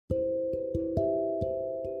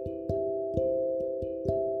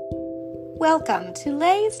Welcome to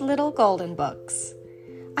Lay's Little Golden Books.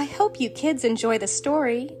 I hope you kids enjoy the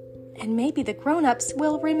story, and maybe the grown-ups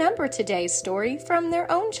will remember today's story from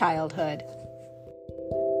their own childhood.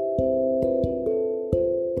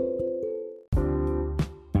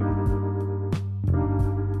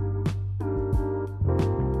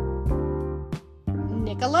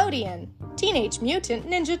 Nickelodeon, Teenage Mutant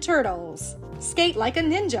Ninja Turtles, Skate Like a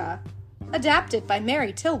Ninja, adapted by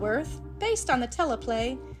Mary Tilworth, based on the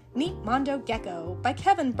teleplay Meet Mondo Gecko by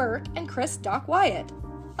Kevin Burke and Chris Doc Wyatt,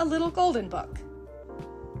 a little golden book.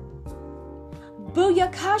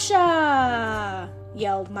 Booyakasha!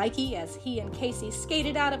 Yelled Mikey as he and Casey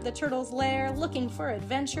skated out of the turtle's lair looking for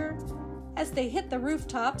adventure. As they hit the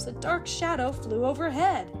rooftops, a dark shadow flew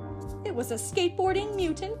overhead. It was a skateboarding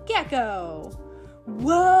mutant gecko.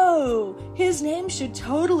 Whoa! His name should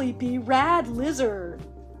totally be Rad Lizard.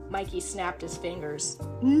 Mikey snapped his fingers.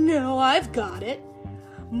 No, I've got it.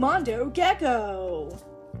 Mondo Gecko!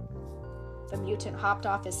 The mutant hopped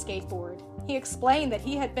off his skateboard. He explained that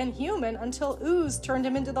he had been human until Ooze turned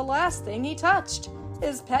him into the last thing he touched,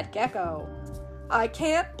 his pet gecko. I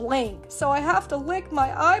can't blink, so I have to lick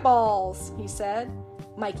my eyeballs, he said.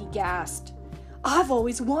 Mikey gasped. I've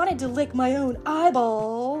always wanted to lick my own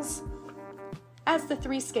eyeballs. As the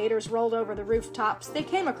three skaters rolled over the rooftops, they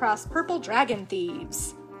came across purple dragon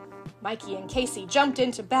thieves. Mikey and Casey jumped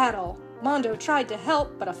into battle. Mondo tried to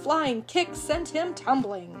help, but a flying kick sent him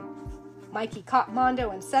tumbling. Mikey caught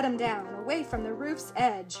Mondo and set him down, away from the roof's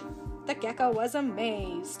edge. The gecko was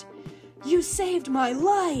amazed. You saved my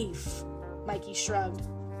life! Mikey shrugged.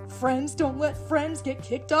 Friends don't let friends get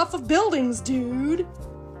kicked off of buildings, dude!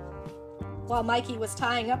 While Mikey was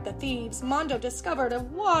tying up the thieves, Mondo discovered a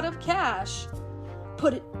wad of cash.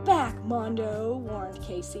 Put it back, Mondo, warned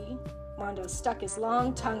Casey. Mondo stuck his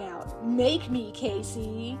long tongue out. Make me,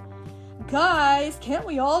 Casey! Guys, can't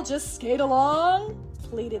we all just skate along?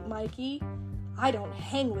 Pleaded Mikey. I don't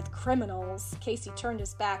hang with criminals. Casey turned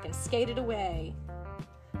his back and skated away.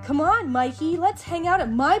 Come on, Mikey, let's hang out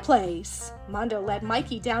at my place. Mondo led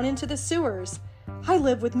Mikey down into the sewers. I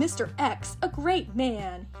live with Mr. X, a great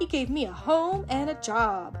man. He gave me a home and a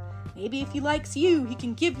job. Maybe if he likes you, he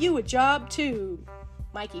can give you a job too.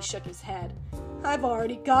 Mikey shook his head. I've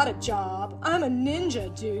already got a job. I'm a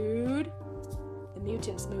ninja, dude. The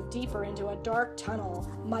mutants moved deeper into a dark tunnel.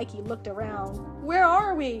 Mikey looked around. Where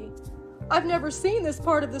are we? I've never seen this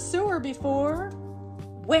part of the sewer before.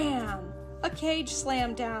 Wham! A cage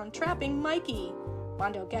slammed down, trapping Mikey.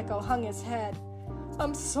 Mondo Gecko hung his head.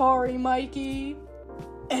 I'm sorry, Mikey.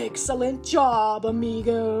 Excellent job,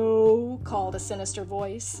 amigo, called a sinister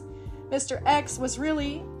voice. Mr. X was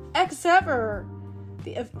really X-Ever.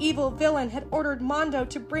 The evil villain had ordered Mondo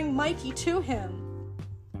to bring Mikey to him.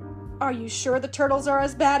 Are you sure the turtles are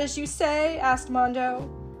as bad as you say? Asked Mondo.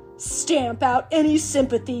 Stamp out any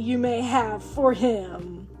sympathy you may have for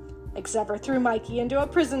him. X-Ever threw Mikey into a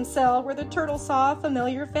prison cell where the turtle saw a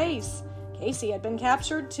familiar face. Casey had been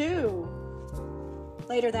captured too.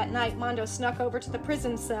 Later that night, Mondo snuck over to the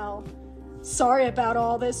prison cell. Sorry about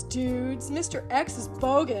all this, dudes. Mr. X is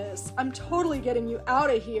bogus. I'm totally getting you out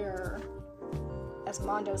of here. As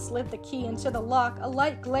Mondo slid the key into the lock, a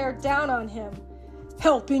light glared down on him.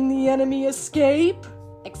 Helping the enemy escape?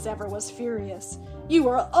 X-Ever was furious. You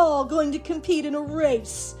are all going to compete in a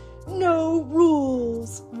race. No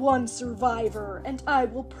rules. One survivor, and I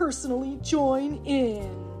will personally join in.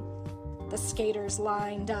 The skaters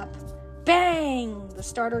lined up. Bang! The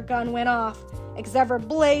starter gun went off. X-Ever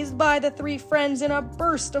blazed by the three friends in a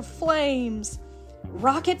burst of flames.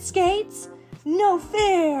 Rocket skates? No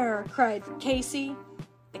fair! Cried Casey.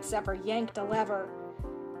 X-Ever yanked a lever.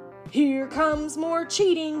 Here comes more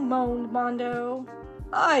cheating, moaned Mondo.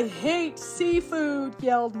 I hate seafood,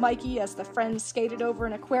 yelled Mikey as the friends skated over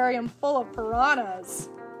an aquarium full of piranhas.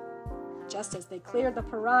 Just as they cleared the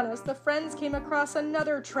piranhas, the friends came across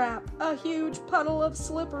another trap, a huge puddle of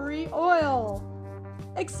slippery oil.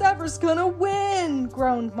 X-Ever's gonna win,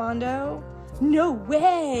 groaned Mondo. No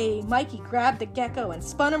way! Mikey grabbed the gecko and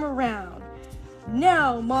spun him around.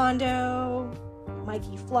 Now, Mondo!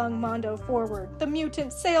 Mikey flung Mondo forward. The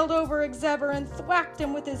mutant sailed over X-Ever and thwacked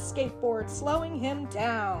him with his skateboard, slowing him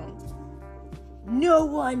down. No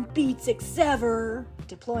one beats X-Ever!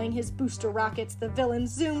 Deploying his booster rockets, the villain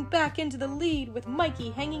zoomed back into the lead with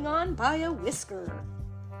Mikey hanging on by a whisker.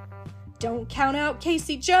 Don't count out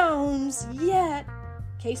Casey Jones yet!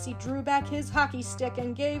 Casey drew back his hockey stick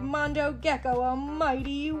and gave Mondo Gecko a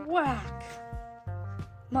mighty whack.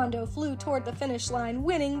 Mondo flew toward the finish line,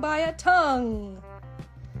 winning by a tongue.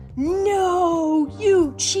 No,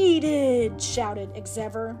 you cheated, shouted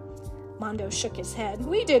X-Ever. Mondo shook his head.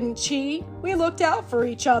 We didn't cheat. We looked out for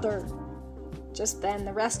each other. Just then,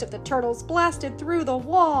 the rest of the turtles blasted through the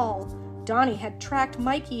wall. Donnie had tracked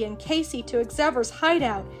Mikey and Casey to Xever's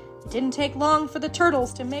hideout. It didn't take long for the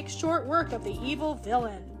turtles to make short work of the evil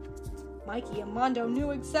villain. Mikey and Mondo knew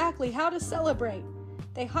exactly how to celebrate.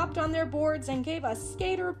 They hopped on their boards and gave a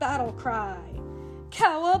skater battle cry.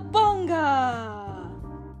 Cowabunga!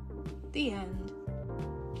 The end.